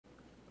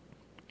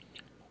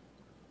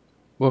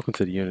Welcome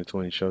to the Unit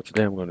 20 show.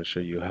 Today I'm going to show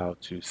you how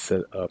to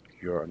set up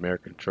your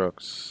American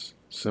Trucks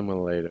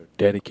Simulator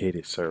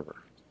dedicated server.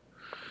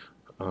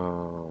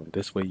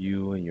 This way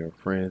you and your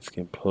friends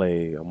can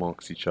play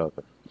amongst each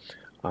other.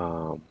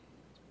 Um,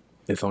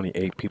 it's only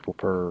 8 people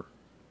per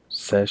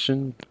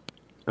session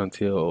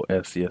until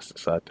FCS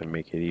decide to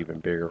make it even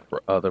bigger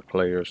for other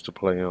players to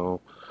play on.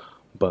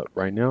 But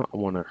right now I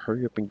want to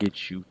hurry up and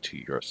get you to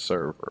your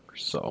server.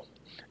 So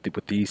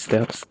with these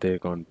steps, they're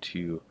going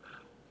to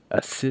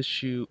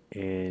assist you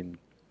in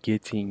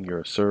getting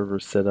your server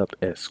set up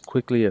as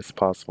quickly as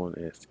possible and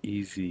as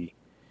easy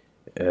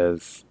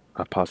as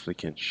I possibly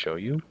can show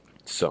you.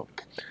 So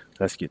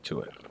let's get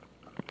to it.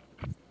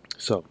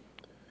 So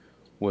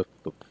with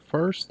the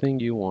first thing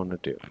you want to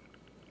do,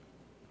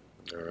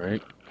 all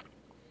right,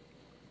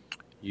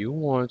 you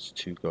want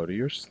to go to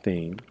your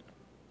Steam.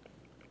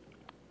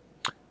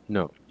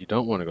 No, you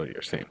don't want to go to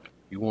your Steam.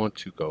 You want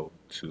to go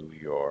to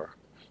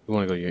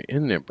your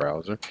internet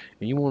browser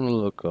and you want to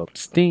look up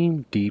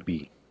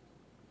SteamDB.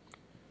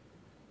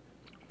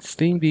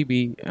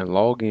 SteamDB and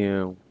log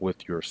in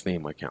with your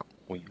Steam account.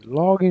 When you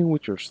log in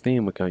with your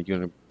Steam account, you're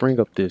going to bring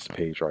up this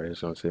page right here.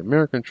 It's going to say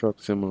American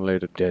Truck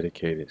Simulator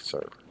Dedicated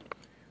Server.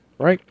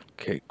 Right?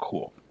 Okay,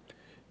 cool.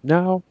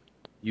 Now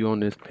you're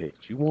on this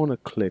page. You want to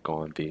click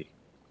on the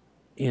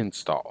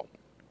install.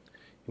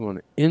 You want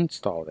to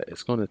install that.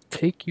 It's going to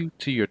take you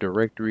to your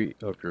directory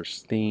of your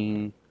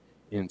Steam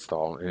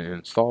install and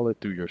install it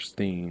through your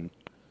Steam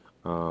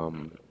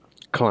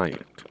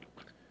client.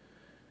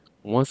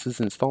 Once it's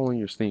installing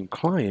your Steam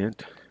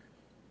client,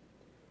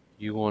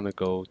 you want to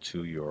go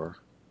to your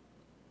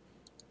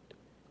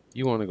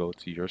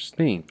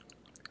Steam.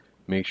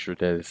 Make sure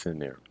that it's in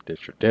there.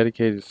 That your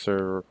dedicated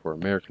server for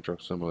American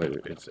Truck Simulator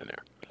is in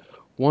there.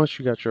 Once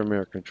you got your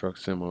American Truck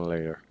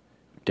Simulator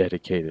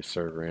dedicated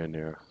server in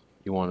there,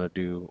 you want to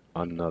do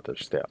another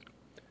step.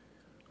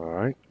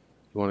 Alright?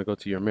 You want to go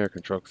to your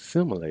American Truck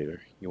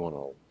Simulator. You want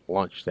to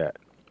launch that.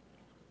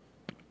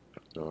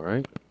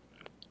 Alright?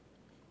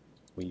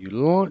 When you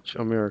launch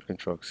American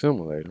Truck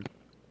Simulator,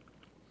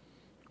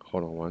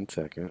 hold on one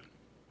second.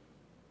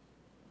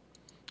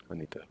 I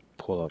need to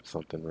pull up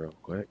something real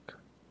quick.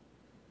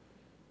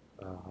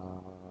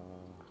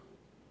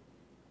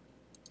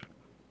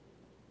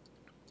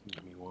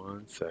 Give me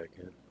one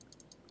second.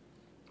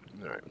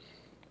 Alright.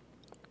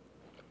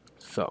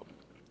 So,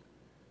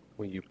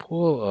 when you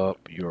pull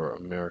up your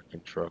American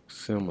Truck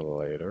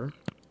Simulator,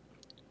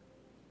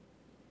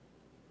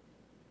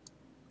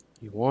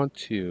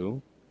 what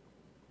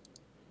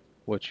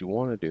you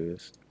want to do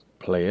is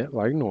play it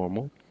like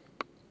normal.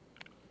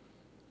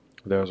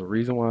 There's a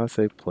reason why I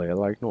say play it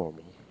like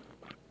normal.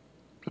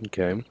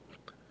 Okay.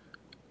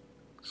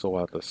 So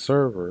while the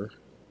server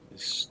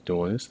is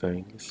doing its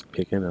thing, it's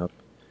picking up,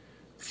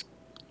 it's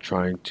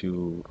trying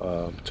to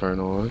turn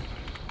on.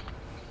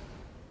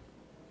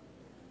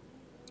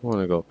 I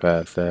want to go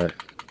past that,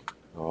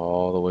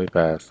 all the way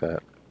past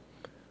that.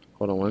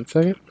 Hold on one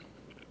second.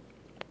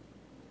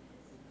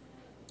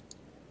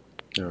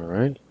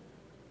 Alright.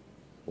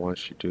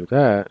 Once you do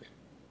that,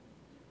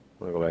 I'm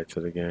going to go back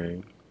to the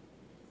game.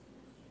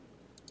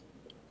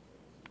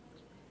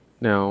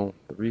 Now,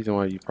 the reason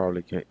why you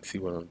probably can't see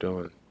what I'm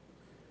doing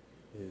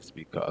is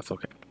because,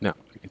 okay, now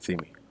you can see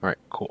me. Alright,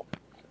 cool.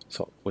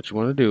 So what you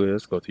want to do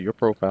is go to your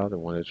profile, the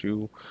one that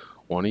you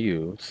want to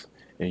use,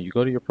 and you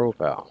go to your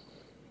profile.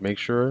 Make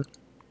sure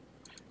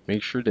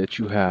that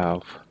you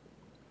have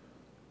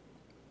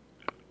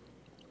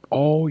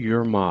all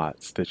your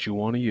mods that you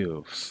want to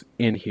use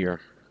in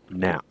here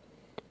now.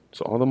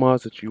 So all the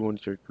mods that you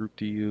want your group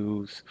to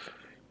use,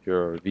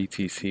 your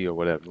VTC or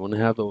whatever, you want to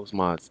have those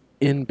mods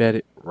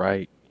embedded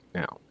right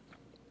now.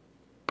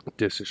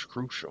 This is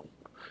crucial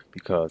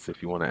because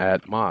if you want to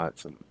add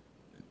mods, and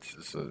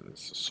it's a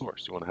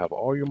source, you want to have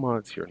all your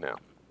mods here now,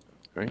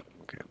 right?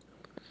 Okay.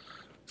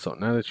 So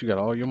now that you got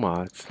all your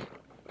mods,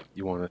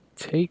 you want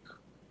to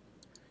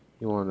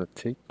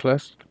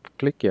plus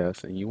click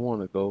yes, and you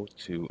want to go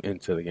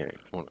into the game. You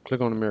want to click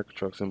on American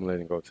Truck Simulator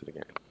and go to the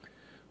game.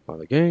 While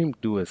the game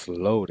do its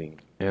loading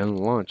and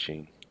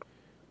launching,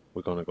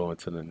 we're going to go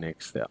into the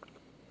next step.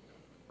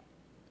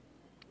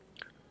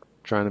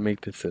 Trying to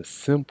make this as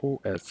simple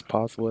as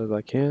possible as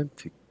I can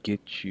to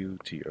get you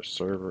to your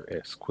server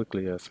as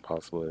quickly as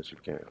possible as you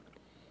can.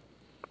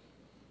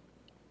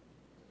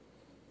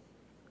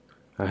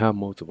 I have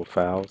multiple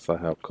files. I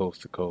have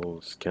Coast to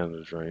Coast,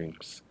 Canada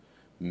Dreams,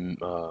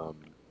 the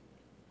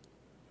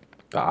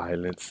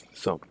islands.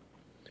 So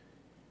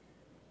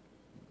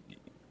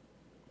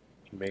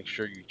make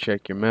sure you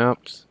check your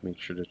maps. Make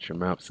sure that your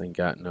maps ain't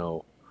got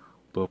no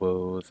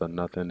boo-boos or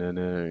nothing in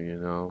there, you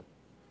know.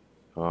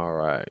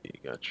 Alright, you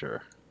got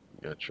your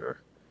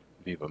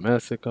Viva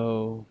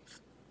Mexico.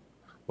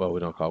 Well, we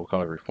call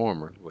it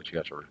Reformer, but you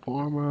got your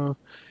Reformer,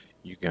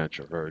 you got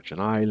your Virgin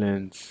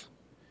Islands,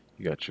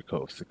 you got your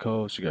Coast to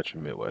Coast, you got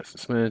your Midwest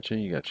Suspension,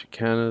 you got your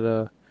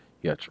Canada,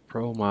 you got your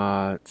Pro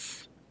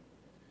Mods,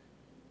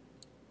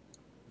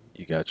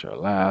 you got your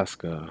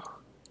Alaska,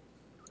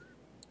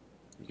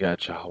 you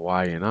got your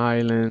Hawaiian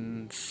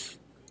Islands.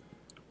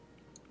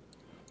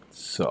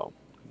 So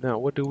now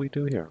what do we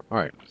do here? All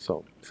right,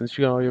 so since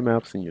you got all your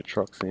maps and your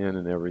trucks in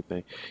and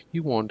everything,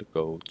 you want to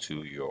go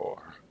to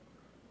your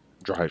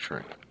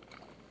drivetrain.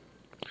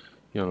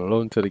 You want to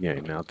load into the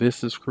game. Now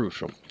this is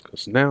crucial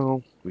because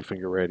now we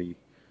think you're ready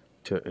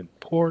to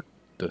import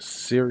the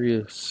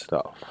serious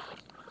stuff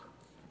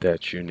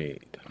that you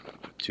need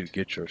to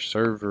get your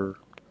server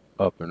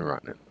up and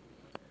running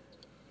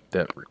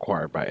that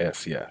required by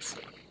SES.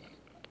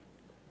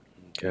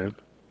 Okay,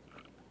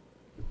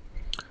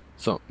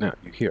 so now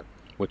you're here.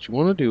 What you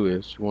want to do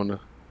is you want to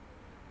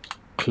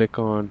click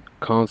on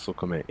console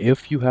command.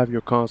 If you have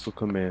your console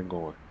command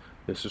going,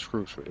 this is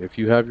crucial. If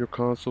you have your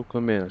console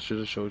command, I should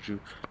have showed you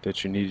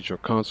that you needed your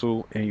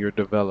console and your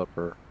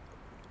developer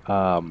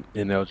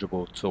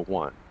ineligible to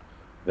 1.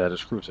 That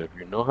is crucial. If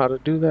you know how to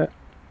do that,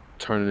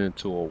 turn it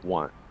into a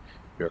 1.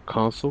 Your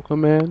console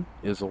command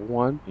is a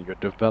 1 and your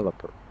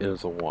developer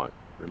is a 1.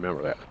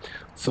 Remember that.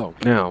 So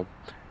now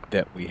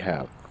that we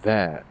have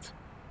that,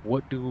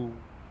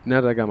 now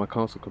that I got my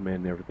console command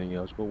and everything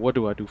else, but what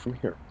do I do from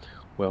here?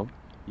 Well,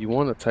 you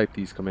want to type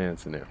these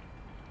commands in there.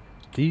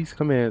 These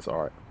commands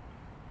are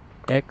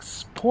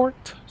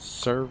export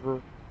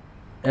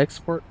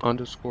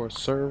underscore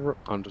server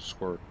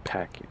underscore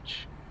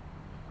package.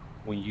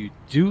 When you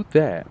do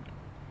that,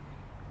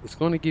 it's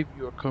going to give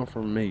you a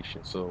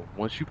confirmation. So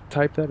once you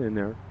type that in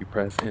there, you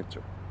press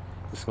enter.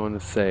 It's going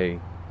to say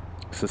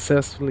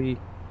successfully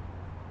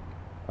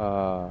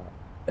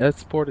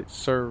export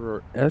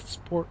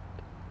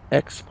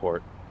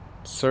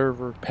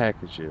server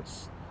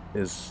packages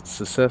is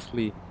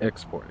successfully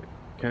exported.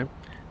 Okay,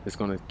 it's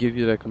going to give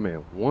you that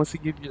command. Once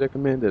it gives you that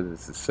command that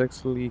is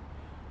successfully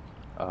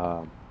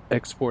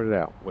exported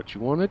out, what you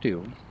want to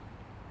do,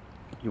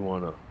 you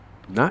want to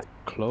not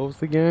close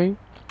the game,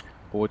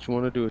 but what you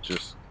want to do is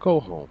just go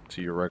home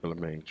to your regular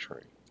main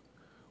screen.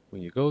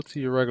 When you go to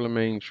your regular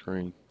main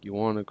screen, you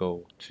want to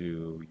go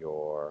to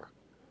your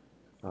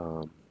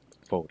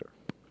folder.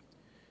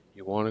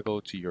 You want to go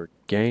to your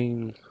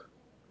game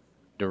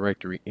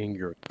directory in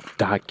your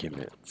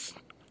documents.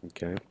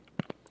 Okay,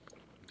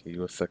 give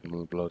you a second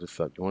to blow this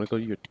up. You want to go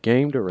to your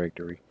game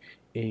directory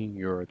in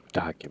your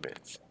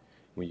documents.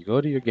 When you go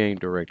to your game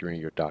directory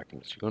in your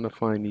documents, you're going to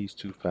find these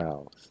two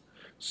files: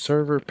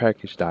 server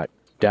package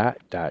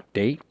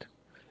date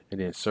and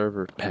then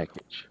server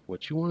package.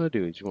 What you want to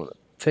do is you want to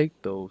take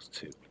those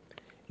two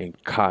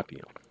and copy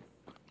them.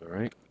 All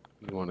right,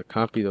 you want to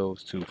copy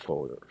those two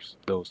folders,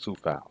 those two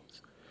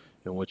files,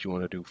 and what you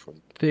want to do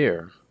from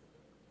there,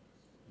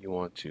 you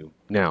want to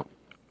now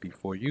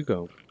before you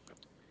go,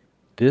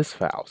 this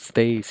file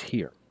stays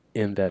here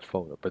in that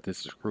folder, but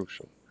this is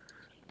crucial.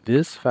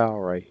 This file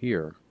right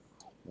here,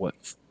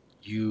 what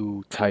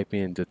you type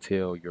in to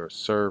tell your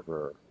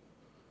server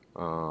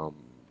um,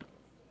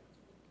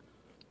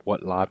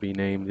 what lobby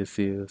name this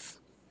is,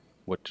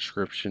 what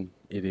description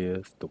it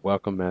is, the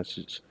welcome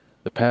message,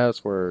 the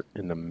password,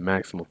 and the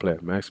maximum player.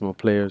 Maximum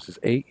players is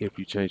 8. If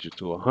you change it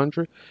to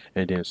 100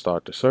 and then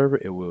start the server,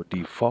 it will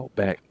default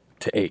back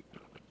to 8.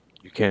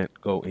 You can't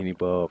go any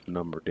above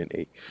number than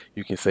 8.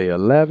 You can say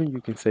 11,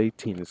 you can say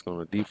 10. It's going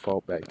to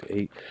default back to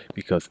 8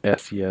 because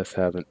SES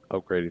haven't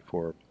upgraded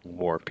for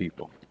more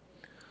people.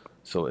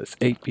 So it's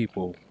 8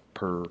 people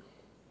per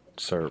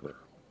server,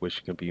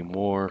 which can be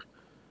more,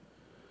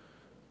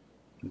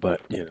 but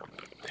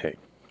hey,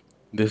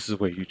 this is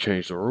where you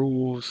change the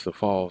rules, the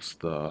false,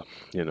 the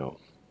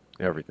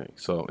everything.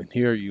 So in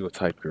here you will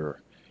type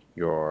your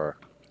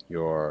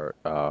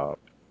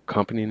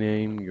company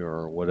name,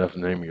 your whatever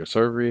name of your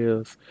server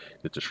is,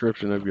 the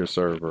description of your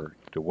server,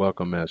 the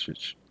welcome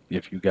message.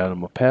 If you got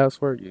them a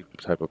password, you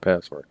type a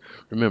password.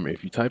 Remember,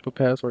 if you type a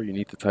password, you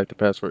need to type the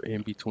password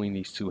in between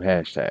these two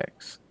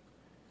hashtags.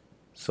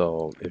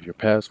 So if your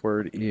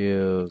password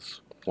is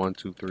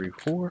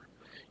 1234,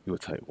 you will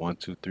type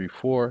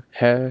 1234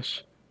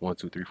 hash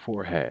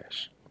 1234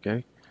 hash.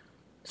 Okay.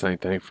 Same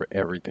thing for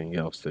everything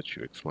else that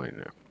you explain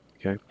there.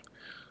 Okay.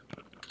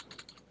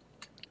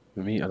 For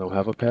me, I don't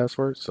have a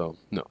password, so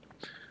no.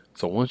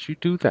 So once you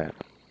do that,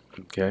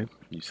 okay,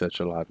 you set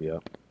your lobby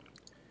up.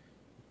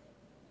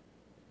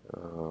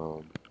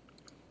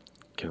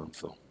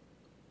 Cancel.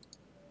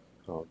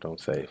 Oh, don't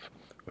save.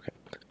 Okay.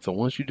 So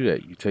once you do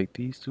that, you take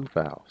these two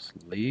files,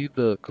 leave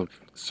the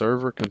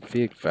server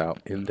config file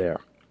in there,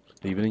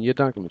 leave it in your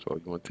documents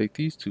folder. You want to take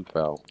these two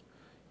files,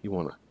 you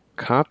want to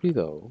copy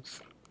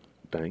those,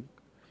 bang,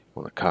 you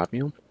want to copy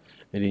them,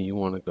 and then you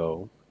want to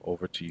go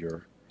over to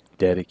your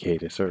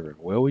dedicated server.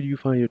 Where will you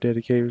find your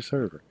dedicated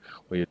server?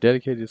 Well, your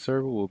dedicated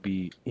server will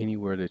be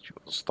anywhere that you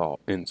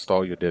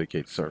install your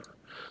dedicated server.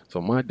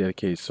 So my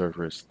dedicated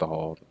server is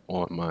installed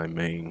on my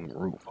main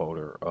root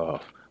folder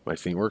of my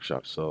Steam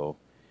Workshop. So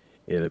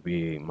it'll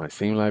be my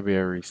Steam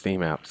library,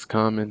 Steam Apps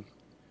Common,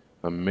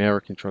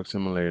 American Truck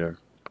Simulator,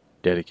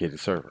 dedicated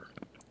server.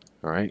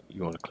 All right,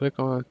 you want to click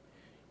on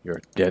your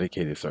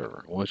dedicated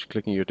server. Once you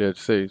click on your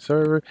dedicated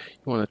server,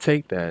 you want to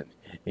take that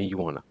and you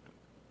want to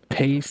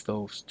paste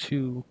those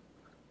two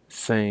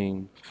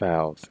same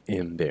files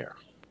in there.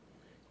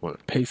 You want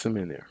to paste them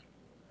in there.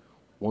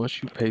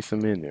 Once you paste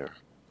them in there,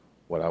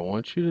 what I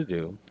want you to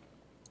do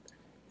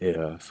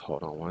is,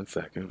 hold on one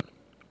second.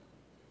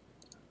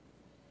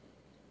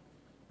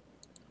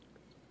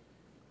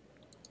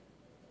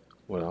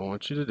 What I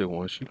want you to do,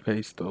 once you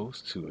paste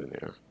those two in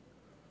there,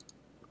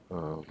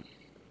 um,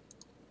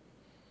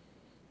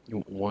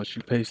 once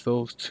you paste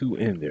those two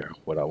in there,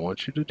 what I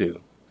want you to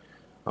do,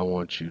 I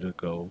want you to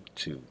go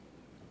to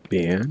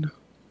bin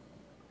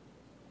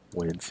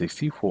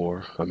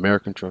Win64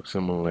 American Truck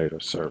Simulator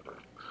server.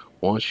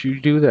 Once you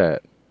do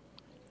that,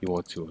 you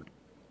want to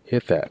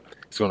hit that.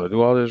 It's going to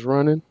do all this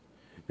running,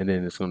 and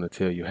then it's going to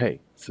tell you, hey,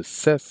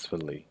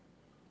 successfully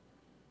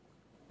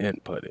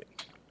inputted.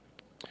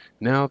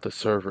 Now the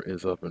server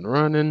is up and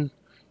running.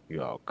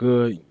 You're all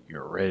good.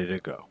 You're ready to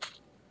go.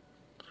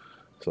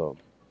 So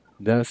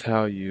that's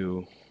how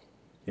you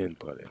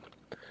input it.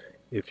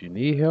 If you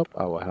need help,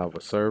 I will have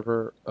a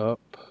server up,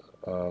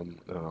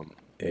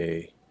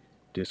 a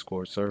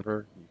Discord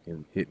server. You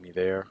can hit me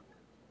there.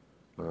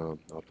 I'll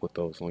put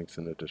those links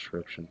in the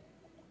description.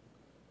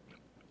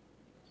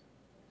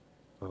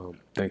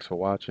 Thanks for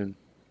watching,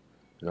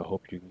 and I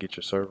hope you can get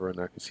your server and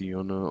I can see you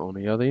on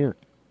the other end.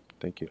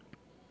 Thank you.